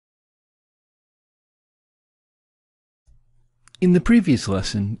In the previous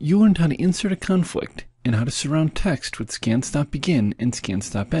lesson, you learned how to insert a conflict and how to surround text with scan-stop-begin and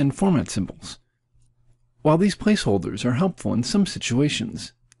scan-stop-end format symbols. While these placeholders are helpful in some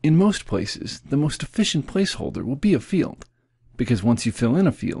situations, in most places, the most efficient placeholder will be a field, because once you fill in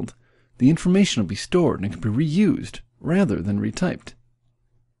a field, the information will be stored and can be reused rather than retyped.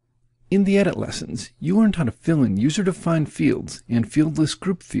 In the edit lessons, you learned how to fill in user-defined fields and fieldless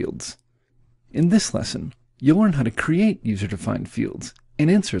group fields. In this lesson, you'll learn how to create user-defined fields and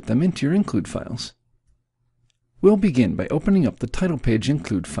insert them into your include files. We'll begin by opening up the title page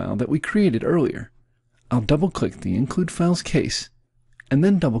include file that we created earlier. I'll double-click the include file's case, and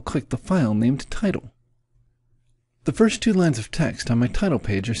then double-click the file named title. The first two lines of text on my title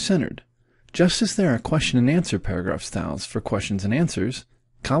page are centered. Just as there are question and answer paragraph styles for questions and answers,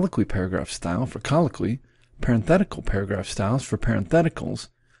 colloquy paragraph style for colloquy, parenthetical paragraph styles for parentheticals,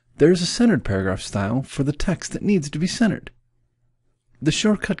 there is a centered paragraph style for the text that needs to be centered. The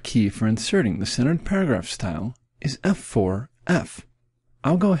shortcut key for inserting the centered paragraph style is F4F.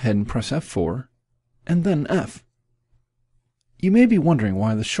 I'll go ahead and press F4 and then F. You may be wondering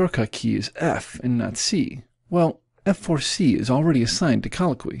why the shortcut key is F and not C. Well, F4C is already assigned to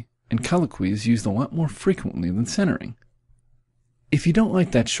colloquy, and colloquy is used a lot more frequently than centering. If you don't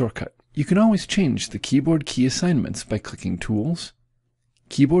like that shortcut, you can always change the keyboard key assignments by clicking Tools,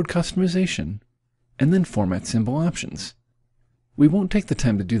 Keyboard Customization, and then Format Symbol Options. We won't take the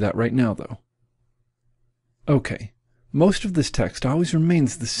time to do that right now, though. Okay, most of this text always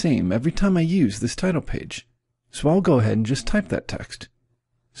remains the same every time I use this title page, so I'll go ahead and just type that text.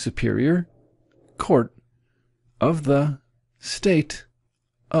 Superior Court of the State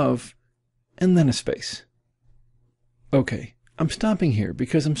of, and then a space. Okay, I'm stopping here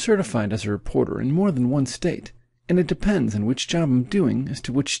because I'm certified as a reporter in more than one state, and it depends on which job I'm doing as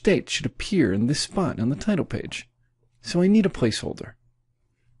to which state should appear in this spot on the title page. So I need a placeholder.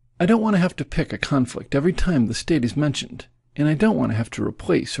 I don't want to have to pick a conflict every time the state is mentioned, and I don't want to have to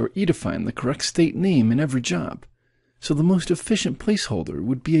replace or edefine the correct state name in every job, so the most efficient placeholder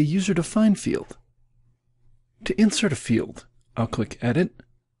would be a user-defined field. To insert a field, I'll click Edit,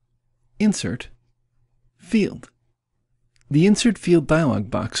 Insert, Field. The Insert Field dialog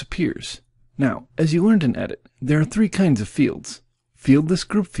box appears. Now, as you learned in Edit, there are three kinds of fields. Fieldless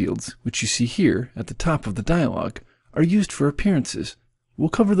group fields, which you see here at the top of the dialog, are used for appearances. We'll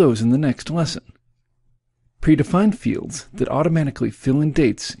cover those in the next lesson. Predefined fields that automatically fill in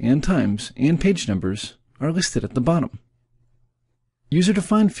dates and times and page numbers are listed at the bottom.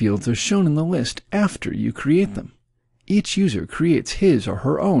 User-defined fields are shown in the list after you create them. Each user creates his or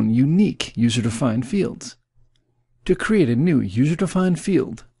her own unique user-defined fields. To create a new user-defined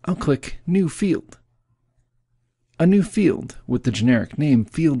field, I'll click New Field. A new field with the generic name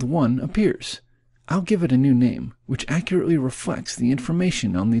Field1 appears. I'll give it a new name, which accurately reflects the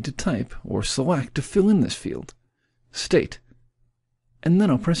information I'll need to type or select to fill in this field, State, and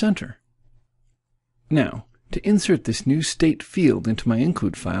then I'll press Enter. Now, to insert this new state field into my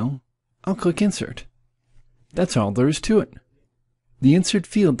include file, I'll click Insert. That's all there is to it. The Insert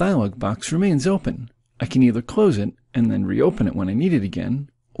Field dialog box remains open. I can either close it and then reopen it when I need it again,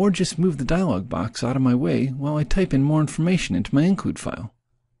 or just move the dialog box out of my way while I type in more information into my include file.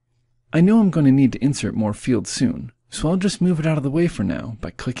 I know I'm going to need to insert more fields soon, so I'll just move it out of the way for now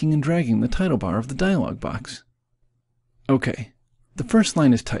by clicking and dragging the title bar of the dialog box. Okay, the first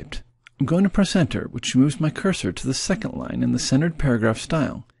line is typed. I'm going to press Enter, which moves my cursor to the second line in the centered paragraph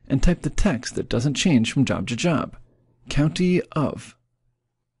style, and type the text that doesn't change from job to job. County of.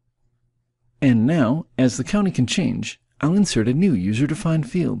 And now, as the county can change, I'll insert a new user-defined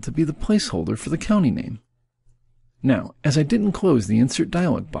field to be the placeholder for the county name. Now, as I didn't close the Insert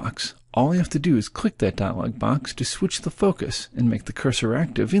dialog box, all I have to do is click that dialog box to switch the focus and make the cursor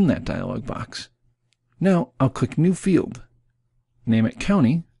active in that dialog box. Now, I'll click New Field, name it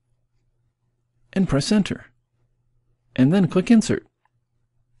County, and press Enter, and then click Insert.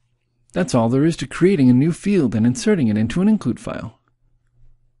 That's all there is to creating a new field and inserting it into an include file.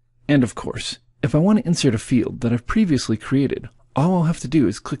 And of course, if I want to insert a field that I've previously created, all I'll have to do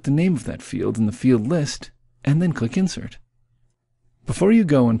is click the name of that field in the field list, and then click Insert. Before you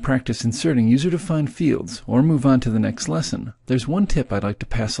go and practice inserting user-defined fields or move on to the next lesson, there's one tip I'd like to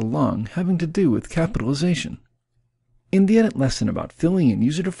pass along having to do with capitalization. In the Edit lesson about filling in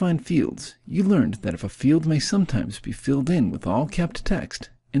user-defined fields, you learned that if a field may sometimes be filled in with all capped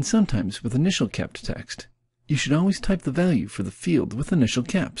text and sometimes with initial capped text, you should always type the value for the field with initial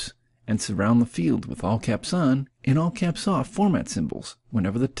caps and surround the field with all caps on and all caps off format symbols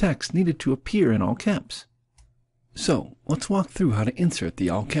whenever the text needed to appear in all caps. So, let's walk through how to insert the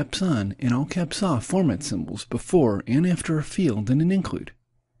all caps on and all caps off format symbols before and after a field in an include.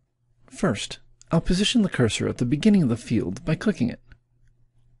 First, I'll position the cursor at the beginning of the field by clicking it.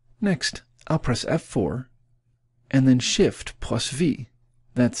 Next, I'll press F4 and then Shift plus V.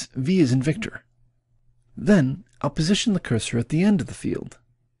 That's V as in Victor. Then, I'll position the cursor at the end of the field,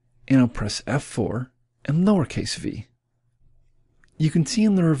 and I'll press F4 and lowercase v. You can see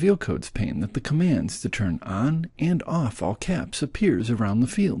in the Reveal Codes pane that the commands to turn on and off all caps appears around the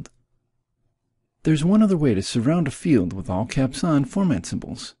field. There's one other way to surround a field with all caps on format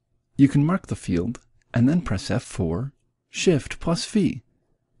symbols. You can mark the field and then press F4, Shift plus V.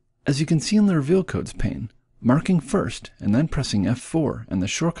 As you can see in the Reveal Codes pane, marking first and then pressing F4 and the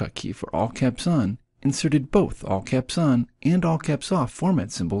shortcut key for all caps on inserted both all caps on and all caps off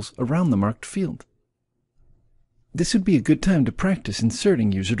format symbols around the marked field. This would be a good time to practice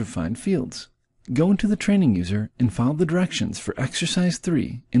inserting user-defined fields. Go into the training user and follow the directions for exercise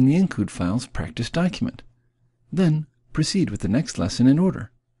 3 in the include files practice document. Then proceed with the next lesson in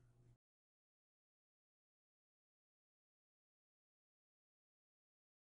order.